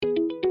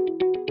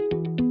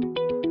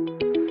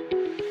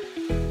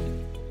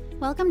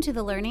Welcome to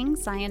the Learning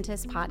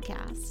Scientist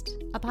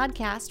Podcast, a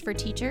podcast for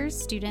teachers,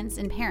 students,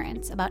 and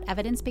parents about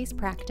evidence-based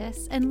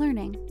practice and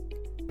learning.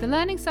 The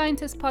Learning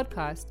Scientist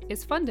Podcast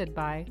is funded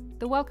by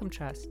the Wellcome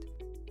Trust.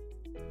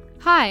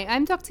 Hi,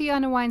 I'm Dr.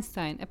 Jana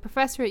Weinstein, a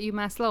professor at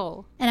UMass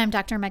Lowell. And I'm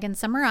Dr. Megan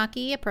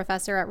Sumeraki, a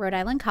professor at Rhode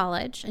Island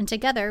College, and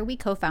together we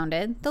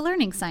co-founded the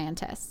Learning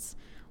Scientists.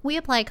 We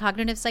apply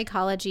cognitive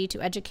psychology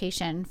to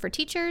education for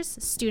teachers,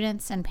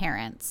 students, and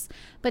parents.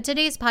 But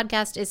today's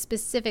podcast is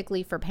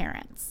specifically for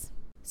parents.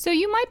 So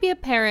you might be a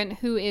parent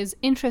who is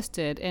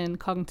interested in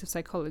cognitive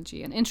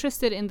psychology and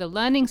interested in the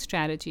learning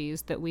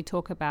strategies that we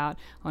talk about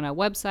on our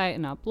website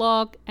and our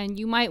blog, and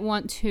you might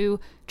want to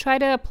try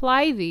to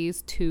apply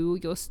these to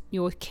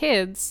your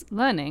kids'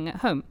 learning at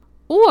home.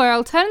 Or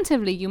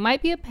alternatively, you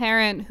might be a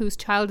parent whose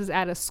child is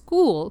at a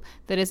school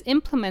that is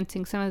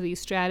implementing some of these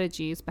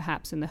strategies,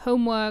 perhaps in the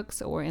homeworks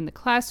or in the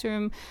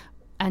classroom,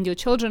 and your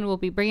children will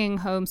be bringing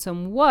home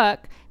some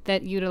work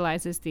that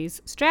utilizes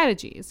these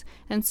strategies.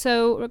 And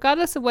so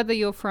regardless of whether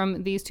you're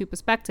from these two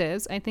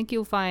perspectives, I think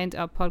you'll find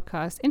our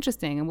podcast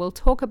interesting, and we'll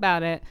talk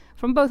about it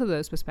from both of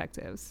those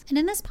perspectives. And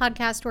in this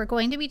podcast, we're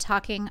going to be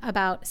talking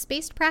about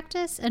spaced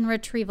practice and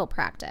retrieval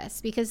practice,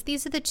 because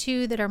these are the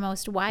two that are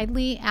most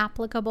widely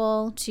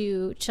applicable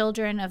to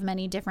children of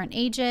many different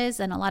ages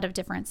and a lot of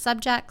different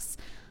subjects.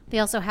 They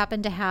also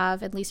happen to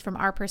have, at least from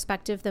our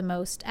perspective, the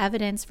most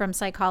evidence from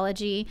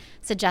psychology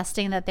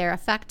suggesting that they're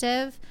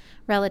effective,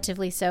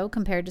 relatively so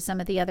compared to some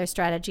of the other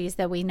strategies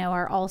that we know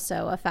are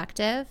also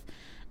effective.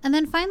 And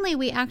then finally,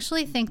 we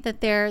actually think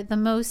that they're the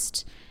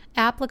most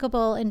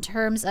applicable in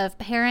terms of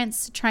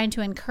parents trying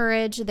to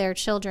encourage their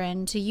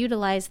children to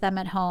utilize them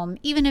at home,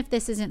 even if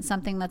this isn't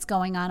something that's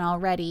going on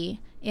already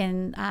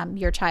in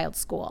your child's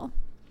school.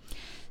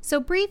 So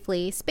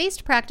briefly,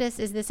 spaced practice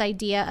is this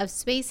idea of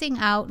spacing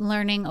out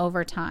learning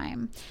over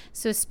time.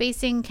 So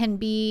spacing can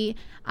be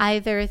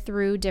either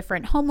through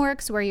different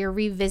homeworks where you're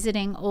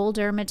revisiting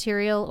older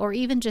material, or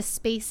even just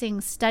spacing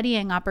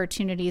studying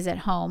opportunities at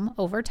home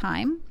over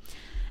time.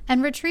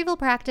 And retrieval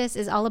practice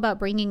is all about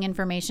bringing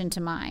information to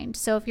mind.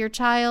 So if your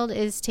child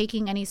is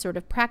taking any sort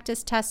of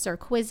practice tests or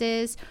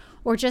quizzes,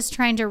 or just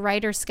trying to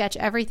write or sketch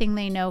everything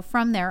they know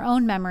from their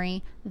own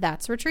memory,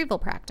 that's retrieval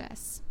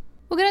practice.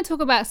 We're going to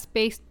talk about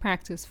spaced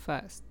practice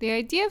first. The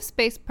idea of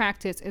spaced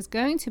practice is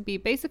going to be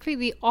basically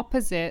the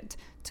opposite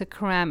to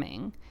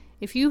cramming.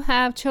 If you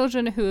have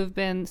children who have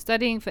been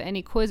studying for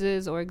any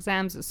quizzes or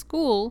exams at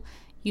school,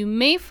 you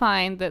may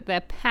find that their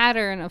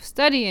pattern of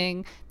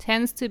studying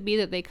tends to be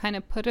that they kind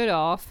of put it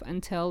off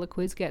until the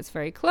quiz gets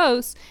very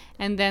close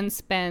and then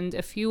spend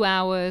a few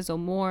hours or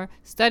more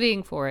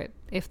studying for it,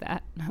 if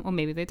that, or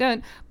maybe they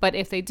don't. But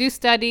if they do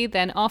study,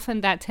 then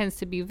often that tends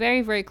to be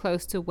very, very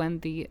close to when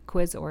the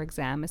quiz or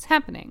exam is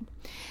happening.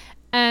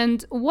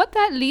 And what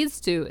that leads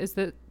to is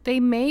that they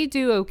may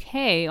do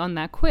okay on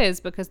that quiz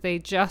because they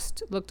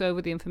just looked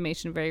over the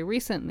information very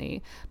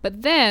recently.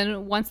 But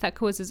then once that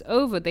quiz is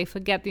over, they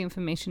forget the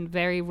information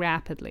very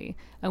rapidly.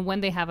 And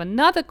when they have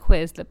another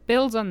quiz that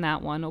builds on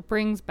that one or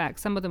brings back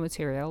some of the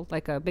material,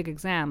 like a big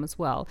exam as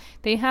well,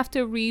 they have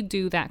to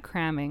redo that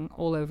cramming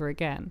all over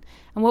again.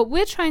 And what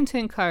we're trying to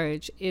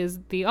encourage is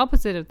the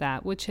opposite of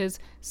that, which is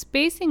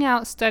spacing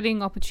out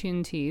studying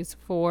opportunities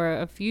for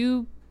a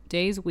few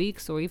days,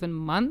 weeks, or even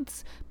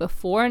months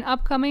before an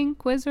upcoming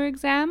quiz or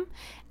exam.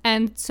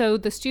 And so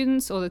the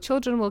students or the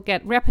children will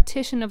get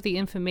repetition of the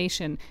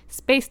information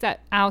spaced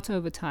out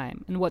over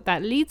time. And what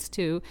that leads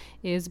to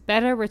is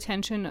better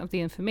retention of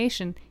the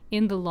information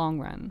in the long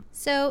run.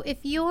 So if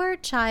your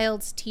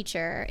child's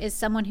teacher is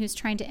someone who's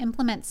trying to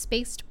implement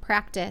spaced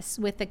practice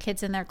with the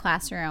kids in their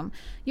classroom,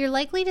 you're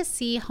likely to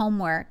see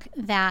homework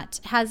that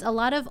has a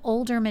lot of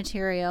older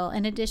material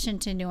in addition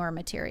to newer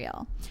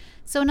material.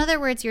 So in other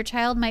words, your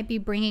child might be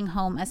bringing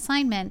home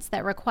assignments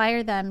that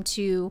require them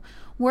to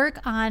work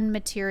on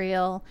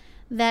material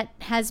that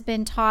has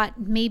been taught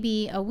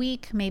maybe a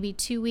week, maybe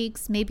 2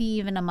 weeks, maybe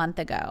even a month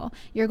ago.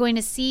 You're going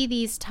to see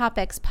these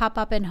topics pop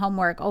up in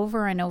homework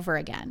over and over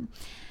again.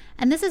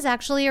 And this is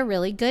actually a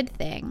really good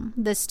thing.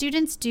 The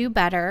students do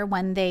better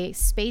when they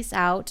space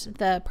out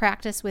the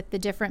practice with the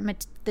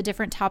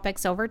different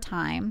topics over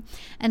time.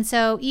 And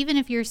so even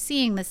if you're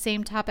seeing the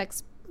same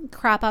topics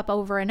crop up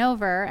over and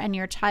over, and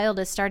your child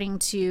is starting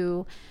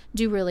to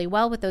do really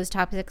well with those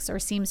topics or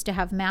seems to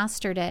have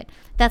mastered it,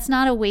 that's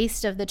not a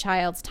waste of the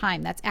child's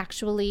time. That's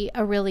actually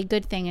a really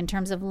good thing in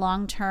terms of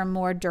long-term,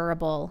 more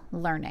durable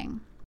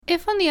learning.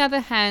 If, on the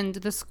other hand,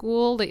 the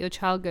school that your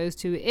child goes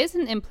to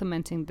isn't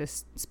implementing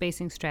this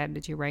spacing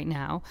strategy right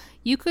now,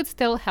 you could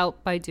still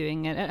help by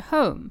doing it at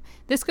home.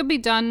 This could be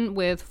done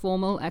with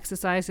formal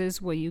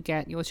exercises where you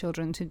get your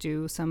children to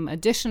do some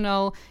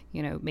additional,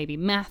 maybe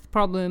math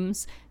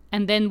problems.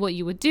 And then what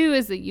you would do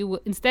is that you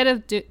would, instead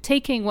of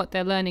taking what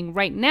they're learning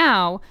right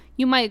now,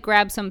 you might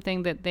grab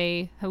something that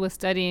they were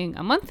studying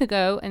a month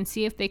ago and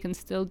see if they can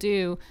still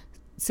do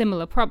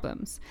similar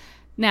problems.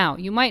 Now,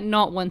 you might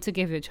not want to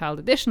give your child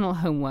additional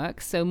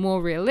homework, so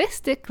more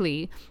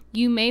realistically,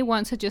 you may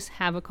want to just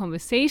have a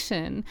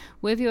conversation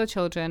with your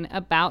children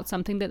about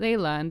something that they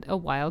learned a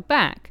while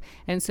back.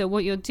 And so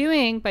what you're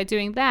doing by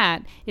doing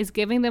that is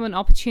giving them an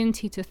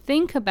opportunity to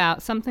think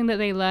about something that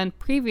they learned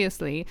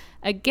previously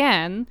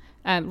again,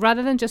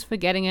 rather than just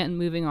forgetting it and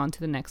moving on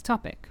to the next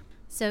topic.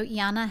 So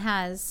Yana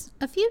has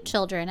a few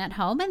children at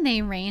home, and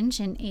they range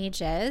in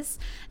ages.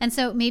 And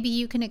so maybe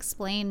you can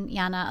explain,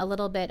 Yana, a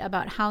little bit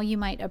about how you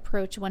might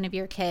approach one of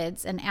your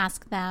kids and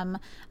ask them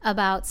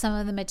about some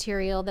of the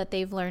material that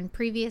they've learned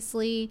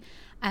previously.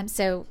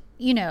 So,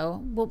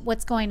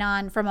 what's going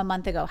on from a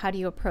month ago? How do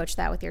you approach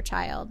that with your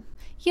child?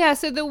 Yeah,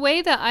 so the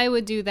way that I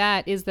would do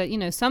that is that,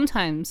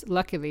 sometimes,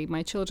 luckily,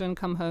 my children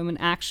come home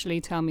and actually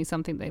tell me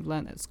something they've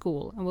learned at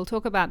school. And we'll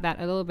talk about that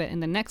a little bit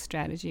in the next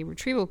strategy,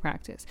 retrieval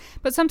practice.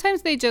 But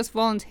sometimes they just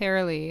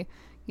voluntarily,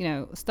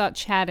 start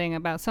chatting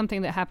about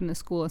something that happened at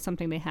school or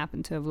something they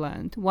happen to have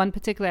learned. One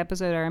particular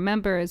episode I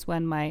remember is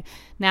when my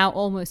now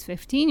almost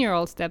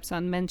 15-year-old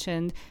stepson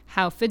mentioned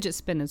how fidget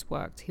spinners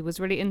worked. He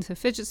was really into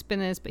fidget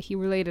spinners, but he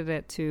related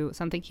it to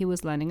something he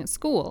was learning at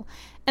school.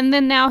 And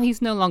then now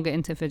he's no longer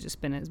into fidget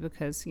spinners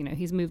because,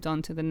 he's moved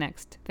on to the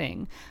next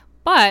thing.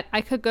 But I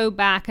could go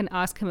back and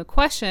ask him a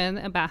question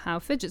about how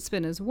fidget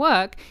spinners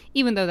work,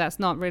 even though that's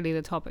not really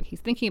the topic he's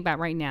thinking about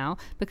right now,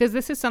 because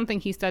this is something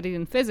he studied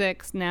in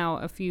physics now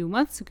a few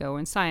months ago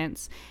in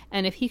science.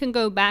 And if he can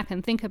go back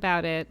and think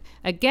about it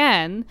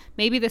again,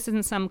 maybe this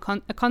isn't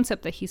a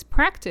concept that he's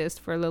practiced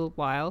for a little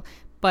while,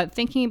 but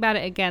thinking about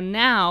it again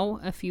now,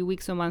 a few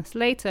weeks or months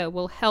later,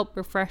 will help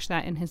refresh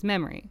that in his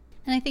memory.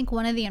 And I think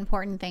one of the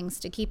important things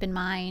to keep in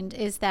mind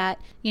is that,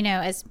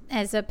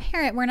 as a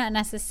parent, we're not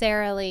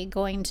necessarily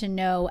going to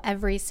know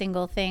every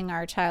single thing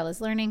our child is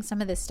learning. Some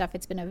of this stuff,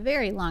 it's been a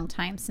very long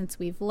time since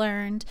we've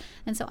learned.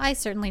 And so I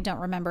certainly don't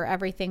remember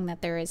everything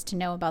that there is to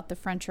know about the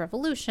French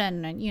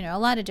Revolution and, a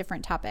lot of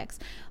different topics.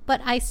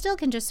 But I still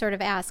can just sort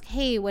of ask,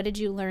 hey, what did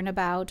you learn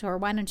about? Or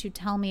why don't you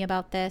tell me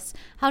about this?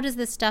 How does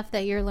the stuff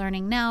that you're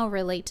learning now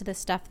relate to the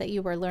stuff that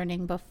you were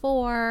learning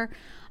before?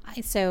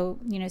 So,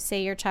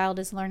 say your child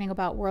is learning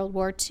about World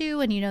War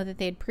II and you know that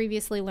they had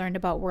previously learned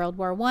about World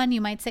War I, you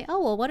might say,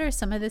 oh, well, what are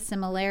some of the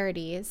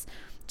similarities?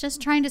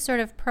 Just trying to sort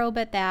of probe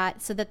at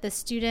that so that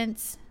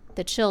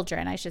the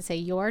children, I should say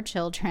your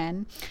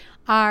children,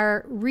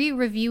 are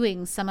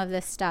re-reviewing some of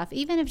this stuff,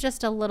 even if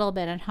just a little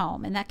bit at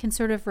home, and that can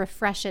sort of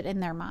refresh it in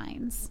their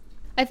minds.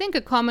 I think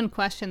a common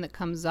question that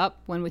comes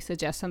up when we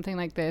suggest something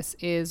like this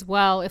is,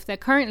 well, if they're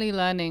currently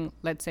learning,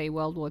 let's say,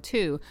 World War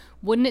II,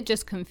 wouldn't it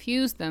just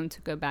confuse them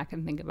to go back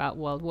and think about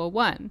World War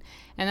I?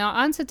 And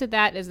our answer to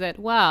that is that,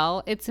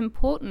 well, it's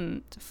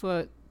important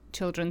for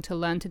children to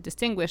learn to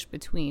distinguish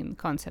between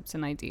concepts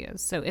and ideas.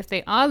 So if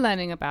they are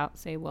learning about,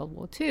 say, World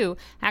War II,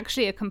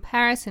 actually a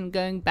comparison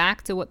going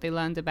back to what they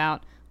learned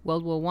about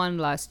World War I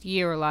last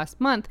year or last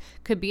month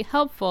could be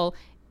helpful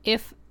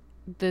if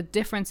the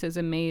differences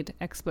are made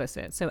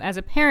explicit. So as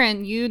a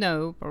parent, you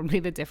know probably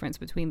the difference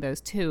between those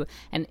two.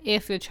 And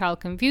if your child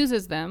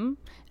confuses them,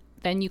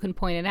 then you can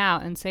point it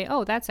out and say,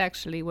 oh, that's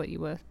actually what you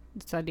were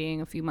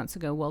studying a few months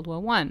ago, World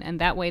War I. And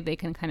that way they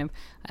can kind of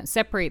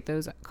separate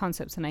those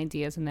concepts and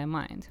ideas in their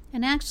mind.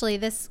 And actually,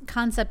 this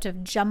concept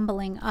of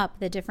jumbling up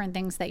the different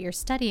things that you're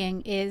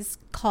studying is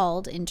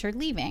called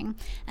interleaving.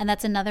 And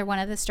that's another one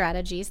of the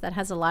strategies that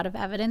has a lot of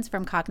evidence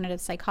from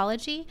cognitive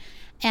psychology.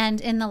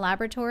 And in the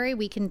laboratory,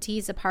 we can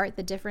tease apart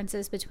the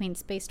differences between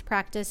spaced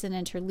practice and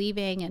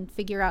interleaving and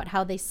figure out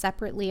how they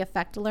separately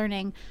affect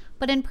learning.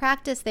 But in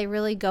practice, they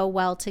really go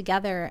well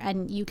together,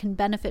 and you can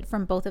benefit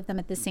from both of them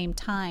at the same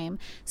time.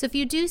 So if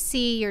you do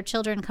see your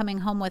children coming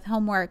home with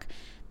homework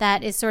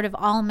that is sort of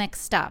all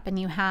mixed up, and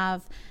you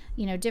have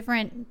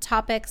different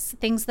topics,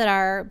 things that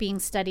are being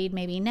studied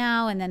maybe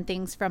now, and then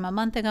things from a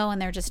month ago, and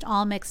they're just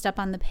all mixed up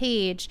on the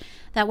page,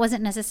 that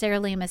wasn't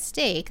necessarily a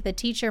mistake. The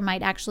teacher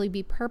might actually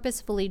be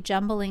purposefully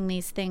jumbling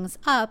these things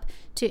up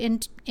to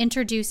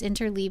introduce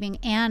interleaving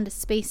and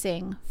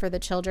spacing for the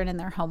children in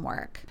their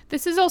homework.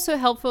 This is also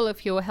helpful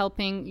if you're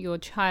helping your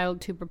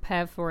child to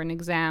prepare for an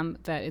exam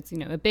that it's,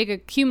 a bigger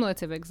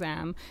cumulative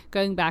exam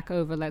going back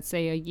over, let's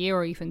say, a year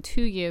or even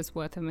 2 years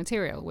worth of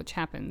material, which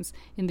happens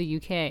in the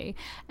UK.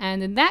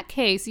 And in that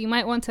case, you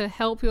might want to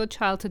help your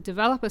child to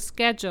develop a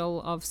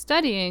schedule of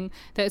studying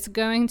that's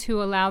going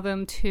to allow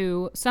them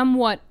to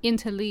somewhat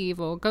interleave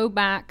or go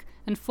back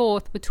and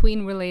forth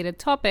between related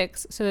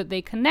topics so that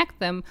they connect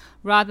them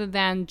rather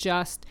than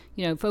just,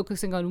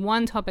 focusing on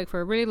one topic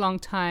for a really long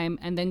time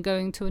and then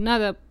going to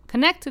another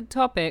connected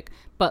topic,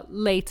 but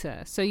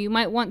later. So you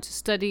might want to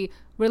study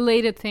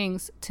related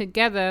things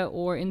together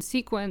or in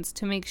sequence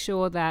to make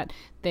sure that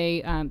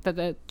that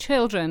the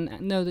children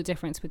know the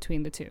difference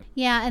between the two.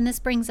 Yeah, and this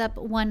brings up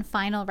one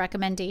final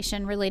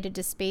recommendation related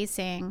to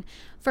spacing.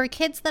 For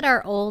kids that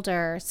are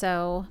older,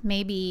 so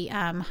maybe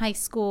high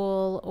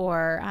school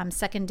or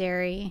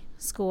secondary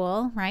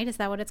school, right? Is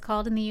that what it's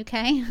called in the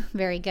UK?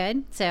 Very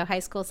good. So high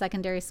school,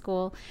 secondary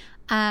school.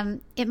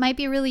 It might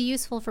be really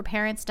useful for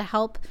parents to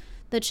help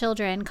the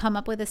children come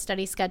up with a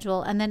study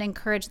schedule and then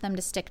encourage them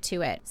to stick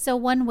to it. So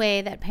one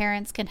way that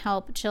parents can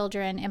help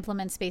children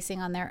implement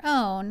spacing on their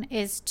own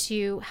is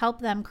to help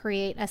them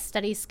create a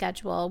study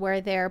schedule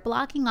where they're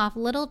blocking off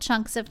little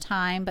chunks of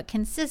time but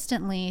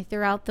consistently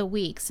throughout the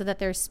week so that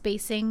they're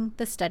spacing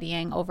the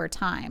studying over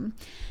time.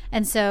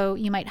 And so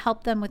you might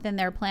help them within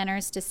their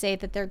planners to say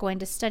that they're going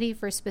to study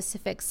for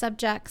specific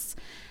subjects,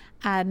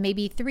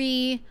 maybe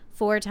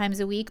 3-4 times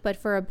a week, but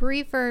for a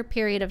briefer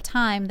period of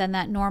time than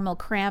that normal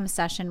cram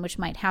session, which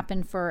might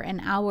happen for an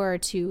hour or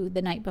two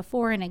the night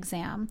before an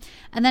exam.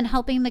 And then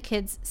helping the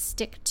kids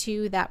stick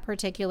to that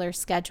particular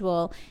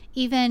schedule,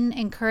 even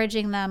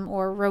encouraging them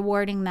or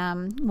rewarding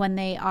them when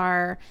they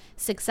are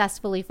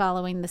successfully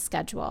following the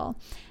schedule.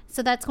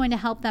 So that's going to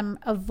help them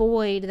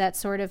avoid that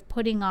sort of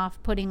putting off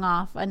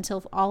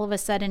until all of a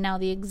sudden now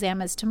the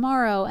exam is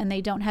tomorrow and they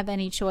don't have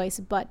any choice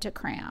but to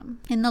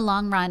cram. In the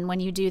long run, when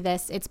you do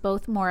this, it's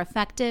both more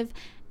effective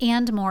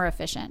and more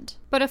efficient.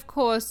 But of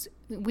course,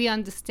 we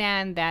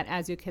understand that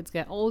as your kids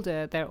get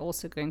older, they're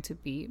also going to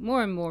be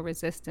more and more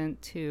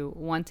resistant to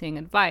wanting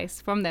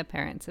advice from their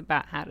parents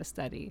about how to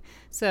study.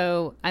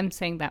 So I'm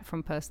saying that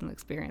from personal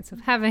experience of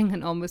having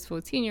an almost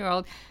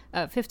 14-year-old,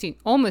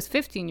 almost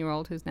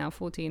 15-year-old who's now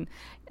 14.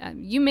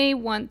 You may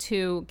want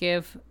to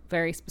give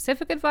very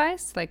specific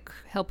advice, like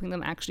helping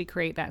them actually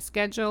create that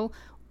schedule.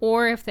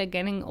 Or if they're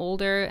getting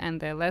older and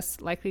they're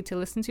less likely to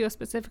listen to your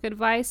specific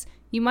advice,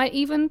 you might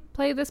even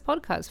play this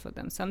podcast for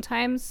them.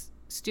 Sometimes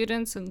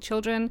students and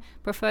children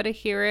prefer to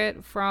hear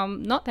it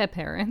from not their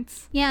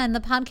parents. Yeah, and the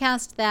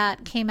podcast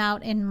that came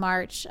out in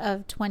March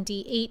of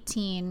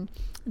 2018,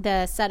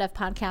 the set of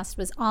podcasts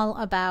was all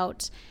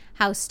about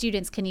how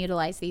students can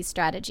utilize these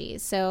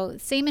strategies. So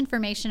same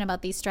information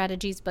about these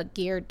strategies, but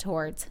geared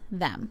towards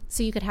them.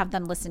 So you could have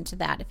them listen to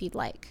that if you'd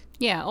like.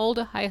 Yeah,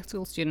 older high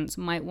school students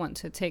might want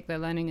to take their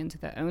learning into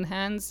their own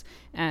hands,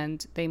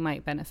 and they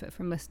might benefit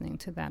from listening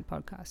to that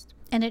podcast.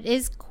 And it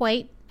is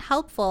quite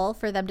helpful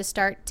for them to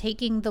start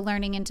taking the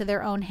learning into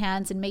their own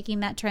hands and making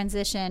that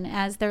transition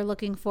as they're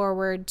looking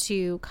forward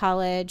to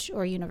college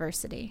or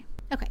university.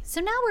 Okay,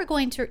 so now we're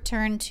going to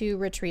turn to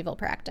retrieval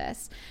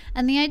practice.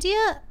 And the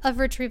idea of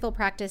retrieval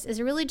practice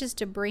is really just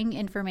to bring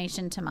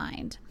information to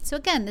mind. So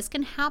again, this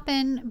can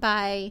happen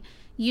by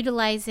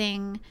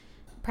utilizing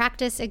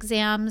practice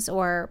exams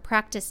or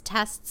practice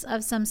tests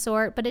of some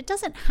sort, but it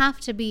doesn't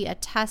have to be a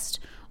test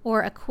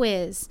or a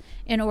quiz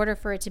in order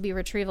for it to be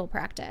retrieval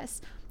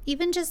practice.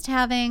 Even just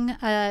having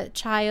a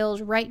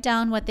child write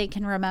down what they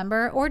can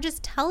remember or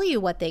just tell you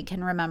what they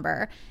can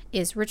remember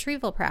is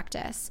retrieval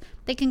practice.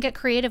 They can get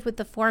creative with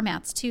the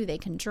formats too. They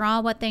can draw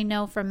what they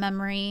know from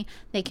memory.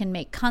 They can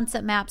make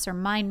concept maps or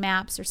mind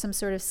maps or some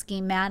sort of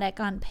schematic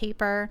on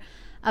paper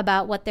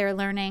about what they're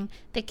learning.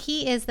 The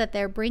key is that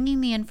they're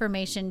bringing the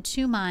information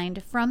to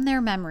mind from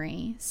their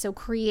memory, so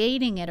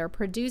creating it or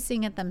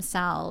producing it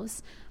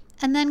themselves,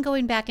 and then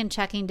going back and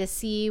checking to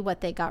see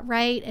what they got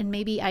right and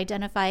maybe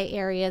identify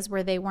areas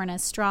where they weren't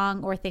as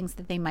strong or things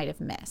that they might have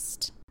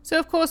missed. So,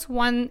 of course,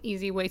 one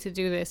easy way to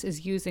do this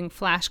is using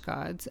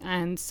flashcards,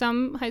 and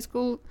some high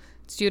school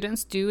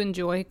students do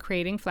enjoy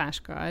creating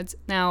flashcards.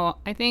 Now,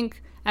 I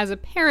think as a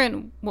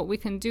parent, what we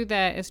can do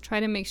there is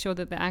try to make sure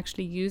that they're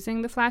actually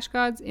using the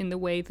flashcards in the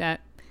way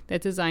that they're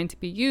designed to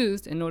be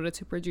used in order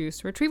to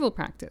produce retrieval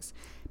practice.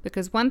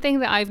 Because one thing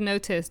that I've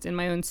noticed in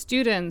my own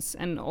students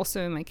and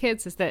also in my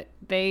kids is that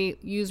they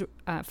use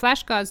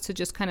flashcards to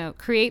just kind of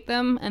create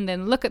them and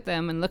then look at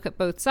them and look at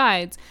both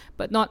sides,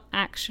 but not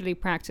actually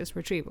practice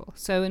retrieval.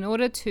 So in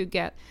order to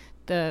get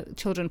the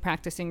children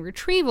practicing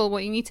retrieval,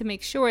 what you need to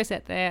make sure is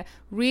that they're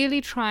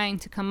really trying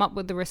to come up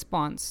with the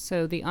response,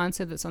 so the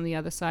answer that's on the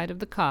other side of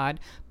the card,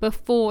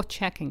 before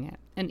checking it.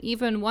 And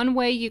even one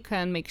way you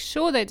can make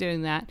sure they're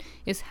doing that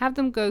is have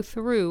them go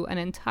through an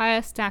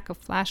entire stack of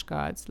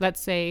flashcards,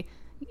 let's say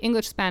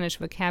English, Spanish,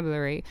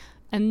 vocabulary,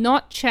 and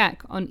not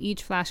check on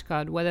each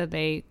flashcard whether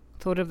they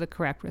thought of the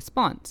correct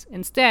response.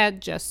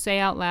 Instead, just say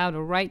out loud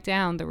or write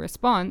down the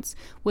response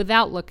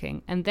without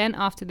looking. And then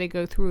after they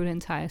go through an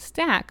entire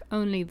stack,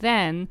 only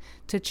then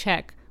to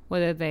check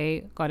whether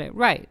they got it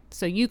right.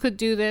 So you could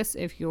do this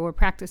if you're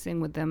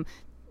practicing with them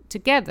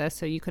together.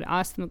 So you could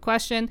ask them a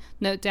question,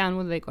 note down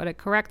whether they got it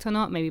correct or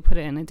not, maybe put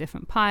it in a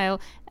different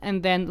pile,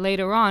 and then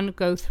later on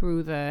go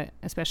through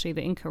especially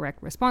the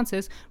incorrect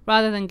responses,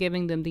 rather than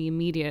giving them the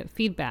immediate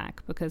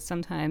feedback, because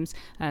sometimes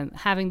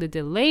having the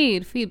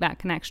delayed feedback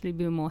can actually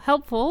be more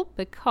helpful,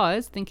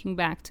 because thinking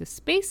back to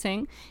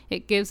spacing,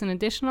 it gives an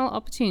additional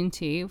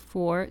opportunity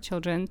for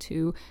children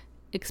to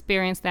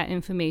experience that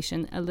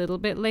information a little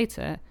bit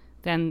later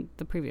than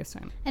the previous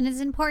time. And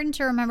it's important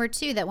to remember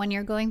too that when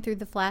you're going through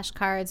the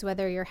flashcards,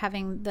 whether you're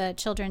having the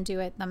children do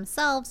it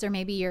themselves or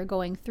maybe you're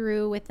going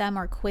through with them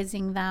or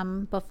quizzing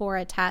them before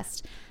a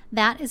test,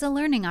 that is a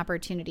learning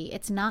opportunity.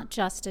 It's not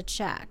just a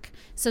check.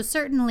 So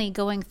certainly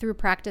going through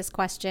practice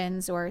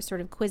questions or sort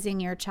of quizzing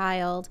your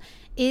child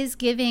is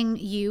giving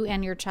you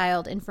and your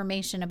child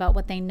information about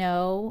what they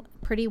know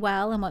pretty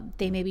well and what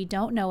they maybe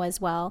don't know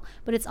as well,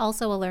 but it's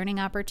also a learning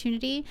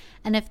opportunity.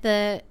 And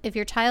if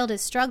your child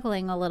is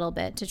struggling a little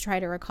bit to try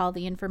to recall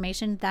the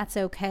information, that's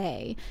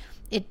okay.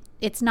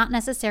 It's not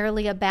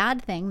necessarily a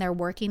bad thing. They're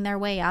working their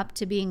way up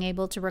to being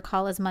able to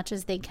recall as much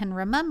as they can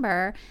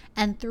remember.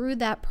 And through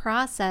that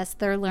process,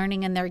 they're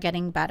learning and they're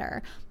getting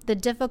better. The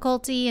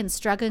difficulty and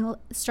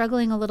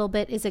struggling a little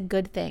bit is a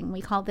good thing.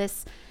 We call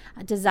this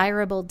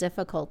desirable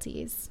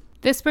difficulties.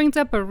 This brings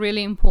up a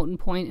really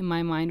important point in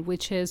my mind,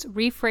 which is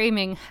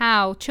reframing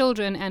how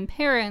children and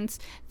parents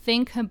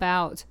think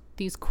about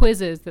these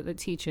quizzes that the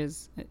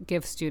teachers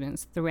give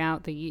students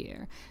throughout the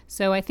year.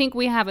 So I think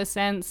we have a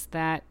sense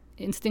that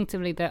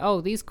instinctively that, oh,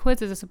 these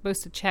quizzes are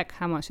supposed to check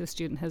how much the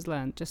student has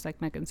learned, just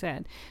like Megan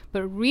said.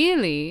 But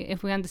really,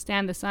 if we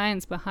understand the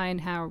science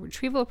behind how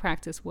retrieval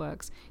practice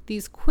works,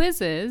 these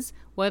quizzes,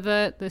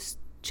 whether the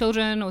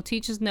children or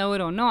teachers know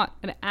it or not,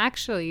 are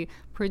actually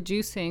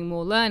producing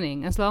more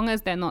learning as long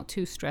as they're not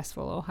too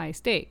stressful or high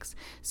stakes.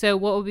 So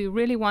what would be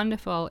really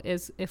wonderful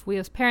is if we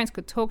as parents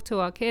could talk to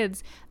our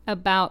kids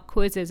about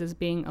quizzes as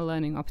being a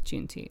learning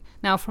opportunity.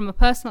 Now, from a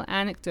personal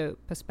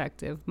anecdote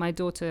perspective, my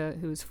daughter,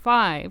 who's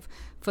 5,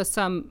 for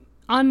some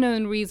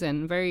unknown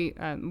reason, very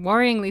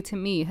worryingly to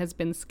me, has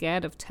been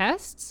scared of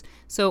tests.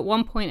 So at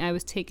one point I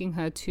was taking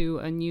her to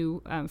a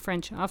new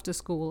French after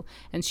school,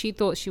 and she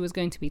thought she was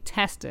going to be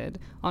tested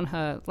on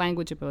her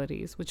language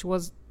abilities, which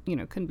was,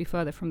 couldn't be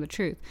further from the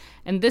truth.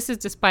 And this is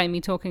despite me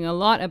talking a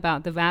lot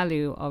about the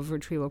value of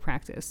retrieval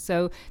practice.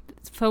 So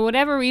for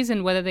whatever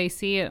reason, whether they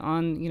see it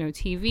on,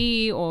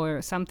 TV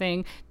or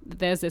something,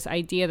 there's this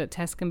idea that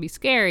tests can be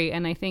scary.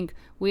 And I think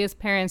we as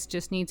parents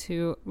just need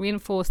to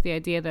reinforce the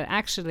idea that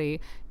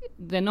actually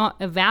they're not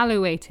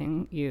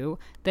evaluating you,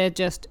 they're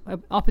just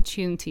an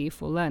opportunity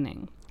for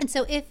learning. And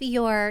so if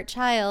your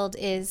child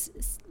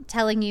is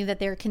telling you that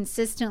they're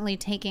consistently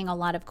taking a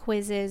lot of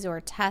quizzes or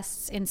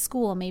tests in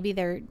school, maybe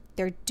they're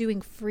doing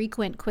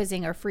frequent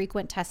quizzing or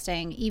frequent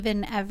testing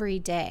even every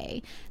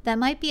day, that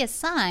might be a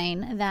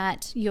sign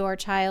that your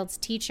child's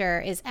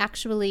teacher is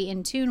actually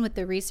in tune with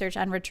the research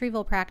on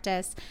retrieval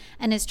practice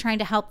and is trying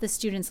to help the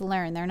students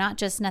learn. They're not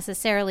just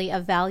necessarily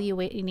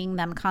evaluating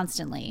them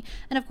constantly.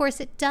 And of course,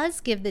 it does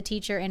give the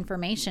teacher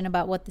information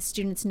about what the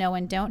students know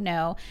and don't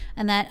know,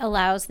 and that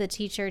allows the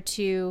teacher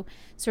to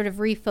sort of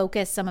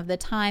refocus some of the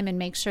time and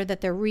make sure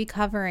that they're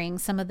recovering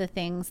some of the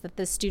things that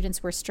the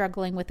students were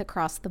struggling with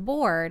across the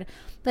board.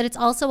 But it's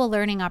also a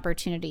learning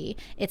opportunity.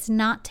 It's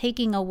not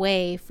taking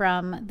away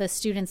from the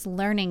students'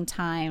 learning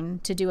time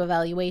to do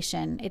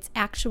evaluation. It's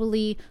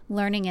actually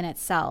learning in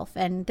itself.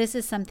 And this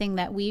is something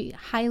that we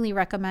highly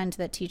recommend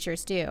that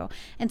teachers do.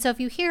 And so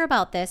if you hear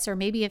about this, or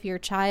maybe if your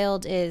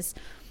child is,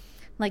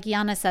 like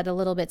Yana said, a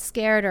little bit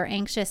scared or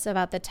anxious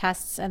about the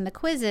tests and the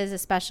quizzes,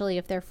 especially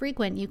if they're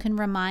frequent, you can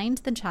remind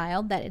the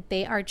child that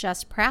they are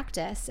just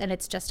practice and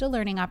it's just a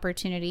learning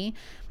opportunity.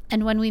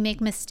 And when we make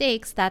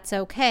mistakes, that's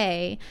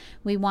okay.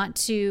 We want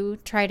to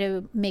try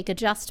to make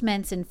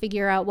adjustments and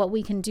figure out what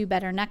we can do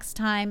better next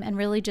time and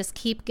really just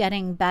keep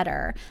getting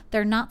better.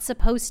 They're not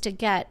supposed to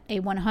get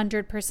a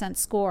 100%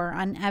 score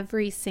on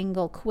every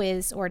single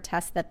quiz or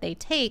test that they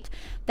take.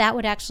 That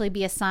would actually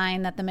be a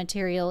sign that the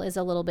material is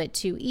a little bit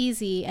too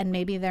easy and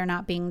maybe they're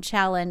not being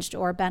challenged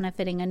or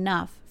benefiting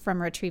enough from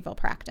retrieval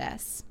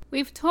practice.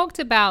 We've talked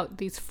about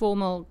these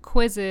formal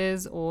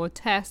quizzes or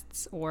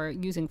tests or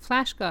using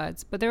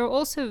flashcards, but there are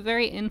also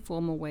very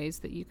informal ways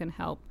that you can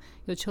help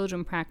your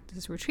children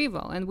practice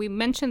retrieval. And we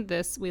mentioned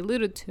this, we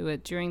alluded to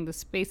it during the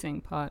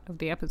spacing part of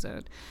the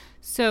episode.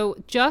 So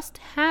just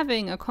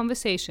having a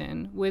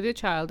conversation with your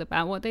child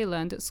about what they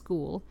learned at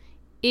school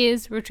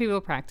is retrieval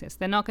practice.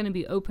 They're not going to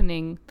be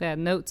opening their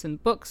notes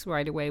and books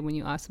right away when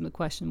you ask them the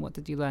question, what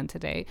did you learn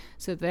today?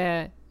 So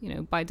they're,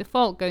 by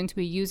default going to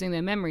be using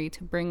their memory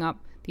to bring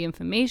up the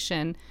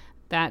information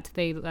that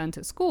they learned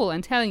at school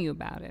and telling you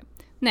about it.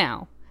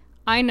 Now,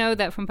 I know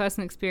that from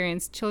personal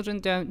experience, children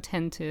don't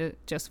tend to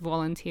just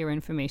volunteer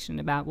information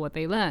about what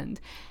they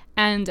learned.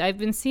 And I've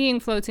been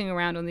seeing floating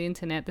around on the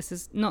internet, this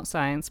is not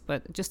science,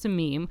 but just a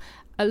meme,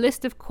 a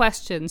list of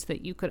questions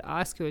that you could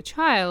ask your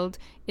child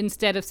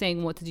instead of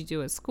saying, what did you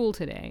do at school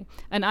today?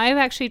 And I've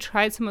actually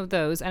tried some of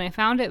those, and I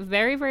found it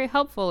very, very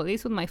helpful, at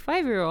least with my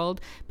 5-year-old,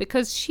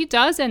 because she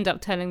does end up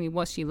telling me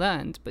what she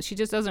learned, but she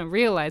just doesn't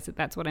realize that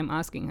that's what I'm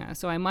asking her.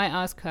 So I might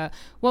ask her,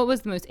 what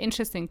was the most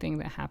interesting thing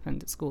that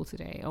happened at school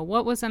today? Or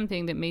what was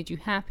something that made you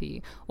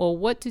happy? Or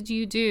what did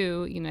you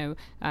do,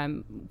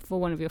 for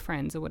one of your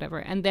friends or whatever?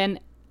 And then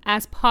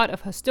as part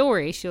of her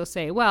story, she'll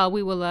say, well,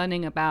 we were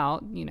learning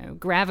about,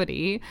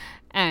 gravity,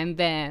 and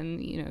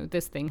then,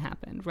 this thing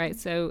happened, right?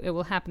 So it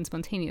will happen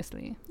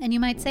spontaneously. And you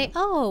might say,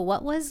 oh,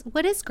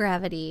 what is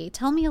gravity?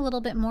 Tell me a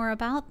little bit more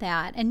about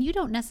that. And you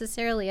don't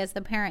necessarily, as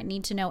the parent,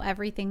 need to know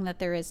everything that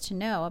there is to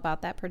know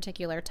about that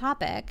particular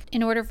topic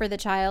in order for the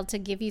child to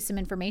give you some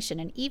information.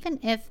 And even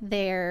if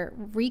their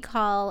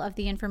recall of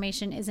the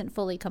information isn't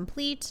fully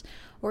complete,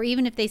 or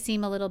even if they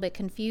seem a little bit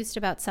confused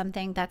about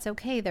something, that's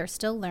okay. They're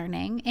still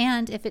learning.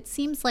 And if it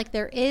seems like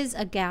there is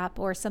a gap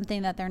or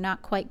something that they're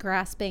not quite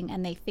grasping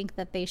and they think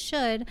that they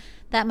should,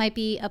 that might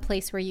be a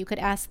place where you could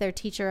ask their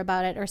teacher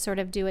about it or sort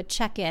of do a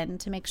check-in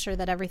to make sure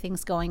that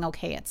everything's going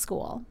okay at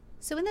school.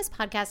 So in this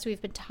podcast,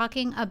 we've been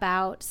talking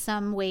about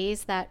some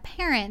ways that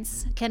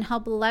parents can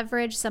help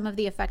leverage some of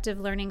the effective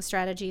learning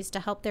strategies to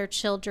help their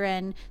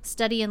children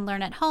study and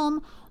learn at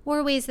home,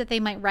 or ways that they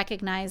might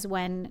recognize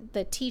when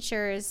the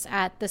teachers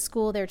at the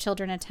school their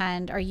children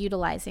attend are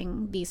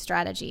utilizing these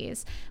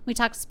strategies. We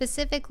talked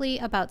specifically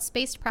about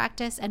spaced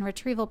practice and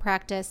retrieval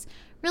practice,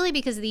 really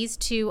because these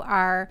two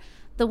are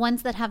the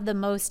ones that have the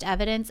most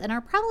evidence and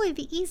are probably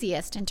the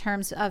easiest in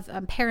terms of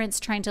parents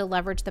trying to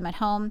leverage them at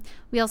home.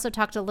 We also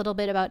talked a little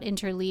bit about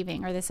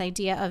interleaving, or this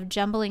idea of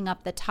jumbling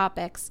up the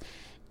topics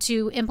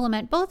to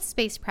implement both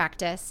spaced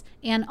practice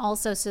and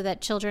also so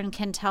that children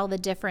can tell the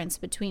difference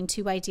between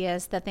two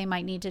ideas that they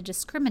might need to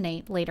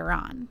discriminate later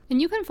on. And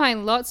you can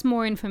find lots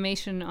more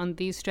information on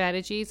these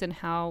strategies and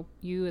how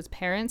you as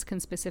parents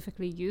can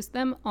specifically use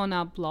them on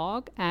our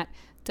blog at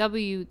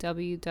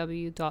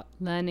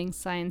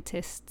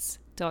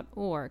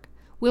www.learningscientists.org.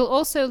 We'll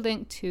also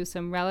link to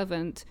some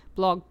relevant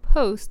blog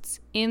posts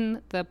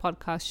in the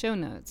podcast show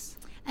notes.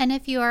 And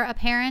if you are a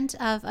parent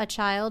of a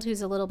child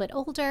who's a little bit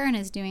older and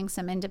is doing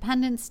some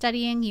independent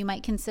studying, you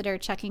might consider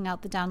checking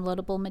out the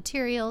downloadable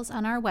materials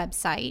on our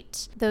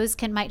website. Those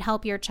might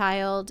help your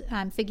child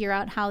figure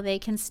out how they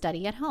can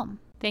study at home.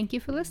 Thank you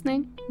for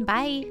listening.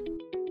 Bye.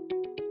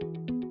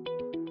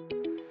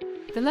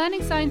 The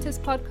Learning Scientists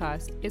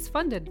podcast is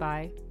funded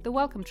by the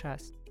Wellcome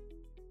Trust.